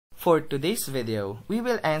For today's video, we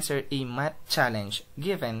will answer a math challenge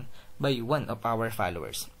given by one of our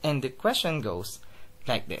followers. And the question goes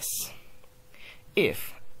like this.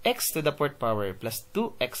 If x to the fourth power plus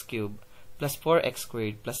 2x cubed plus 4x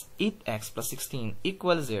squared plus 8x plus 16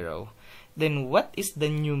 equals 0, then what is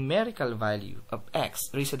the numerical value of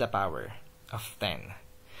x raised to the power of 10?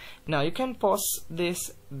 Now, you can pause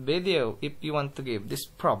this video if you want to give this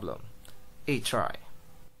problem a try.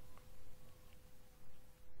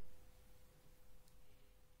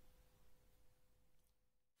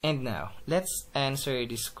 And now, let's answer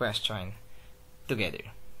this question together.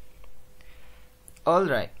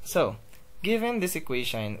 Alright, so, given this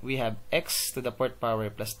equation, we have x to the fourth power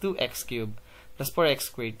plus 2x cubed plus 4x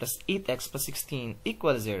squared plus 8x plus 16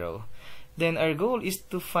 equals 0. Then our goal is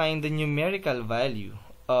to find the numerical value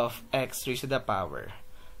of x raised to the power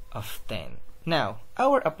of 10. Now,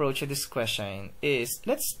 our approach to this question is,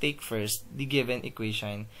 let's take first the given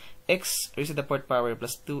equation x raised to the fourth power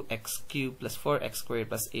plus 2x cubed plus 4x squared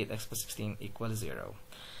plus 8x plus 16 equals 0.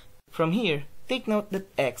 From here, take note that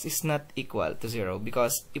x is not equal to 0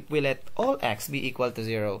 because if we let all x be equal to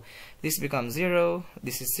 0, this becomes 0,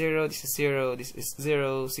 this is 0, this is 0, this is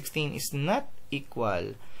 0, 16 is not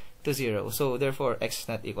equal to 0. So therefore, x is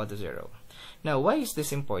not equal to 0. Now, why is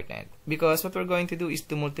this important? Because what we're going to do is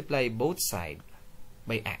to multiply both sides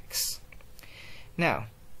by x. Now,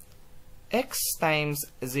 x times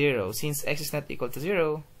 0, since x is not equal to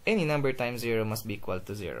 0, any number times 0 must be equal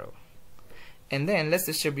to 0. And then, let's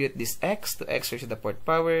distribute this x to x raised to the fourth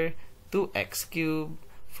power, 2x cubed,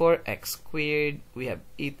 4x squared, we have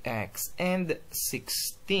 8x, and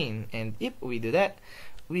 16. And if we do that,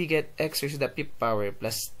 we get x raised to the fifth power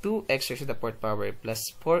plus 2x raised to the fourth power plus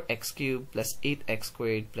 4x cubed plus 8x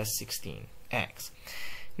squared plus 16x.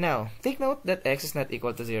 Now, take note that x is not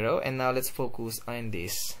equal to 0, and now let's focus on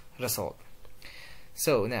this result.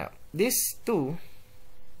 So, now, this 2,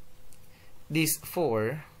 this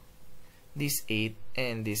 4, this 8,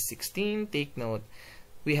 and this 16, take note,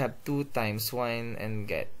 we have 2 times 1 and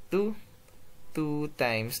get 2, 2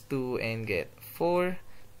 times 2 and get 4,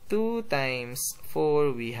 2 times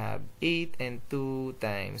 4 we have 8, and 2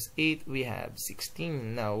 times 8 we have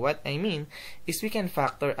 16. Now, what I mean is we can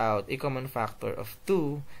factor out a common factor of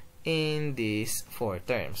 2 in these 4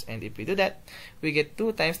 terms. And if we do that, we get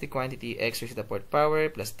 2 times the quantity x raised to the fourth power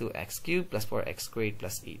plus 2x cubed plus 4x squared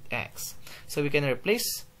plus 8x. So we can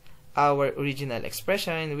replace our original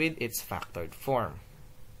expression with its factored form.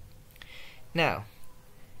 Now,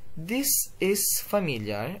 this is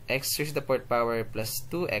familiar, x raised to the fourth power plus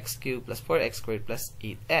 2x cubed plus 4x squared plus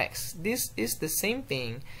 8x. This is the same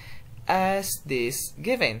thing as this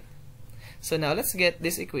given. So now let's get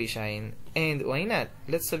this equation, and why not?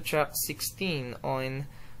 Let's subtract 16 on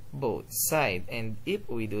both sides, and if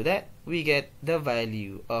we do that, we get the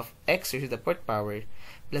value of x raised to the fourth power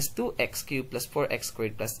plus 2x cubed plus 4x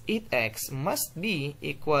squared plus 8x must be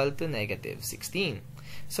equal to negative 16.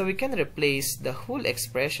 So we can replace the whole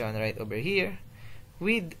expression right over here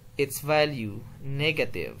with its value,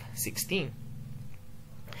 negative 16.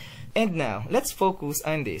 And now, let's focus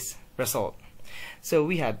on this result. So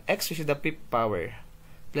we have x raised to the fifth power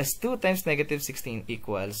plus 2 times negative 16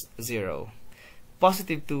 equals 0.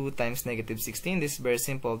 Positive 2 times negative 16, this is very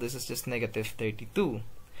simple, this is just negative 32.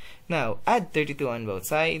 Now, add 32 on both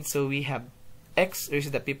sides, so we have x raised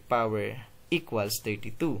to the fifth power equals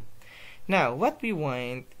 32. Now, what we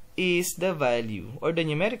want is the value or the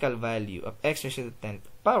numerical value of x raised to the 10th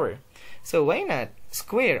power. So why not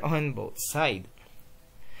square on both sides?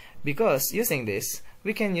 Because using this,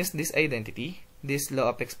 we can use this identity, this law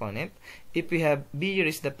of exponent. If we have b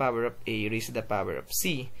raised to the power of a raised to the power of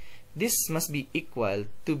c, this must be equal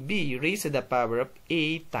to b raised to the power of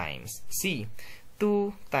a times c.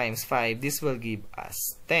 2 times 5, this will give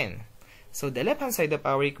us 10. So the left hand side of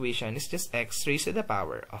our equation is just x raised to the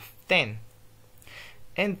power of 10.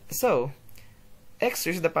 And so, x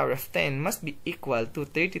raised to the power of 10 must be equal to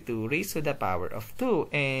 32 raised to the power of 2.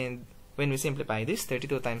 And when we simplify this,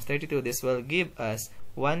 32 times 32, this will give us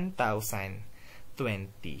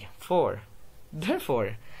 1024.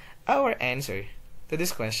 Therefore, our answer to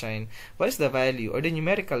this question, what is the value or the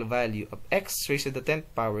numerical value of x raised to the 10th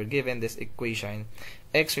power given this equation,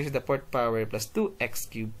 x raised to the fourth power plus 2x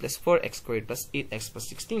cubed plus 4x squared plus 8x plus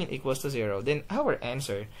 16 equals to 0, then our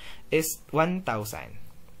answer is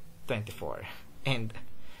 1024. And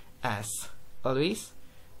as always,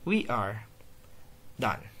 we are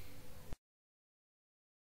done.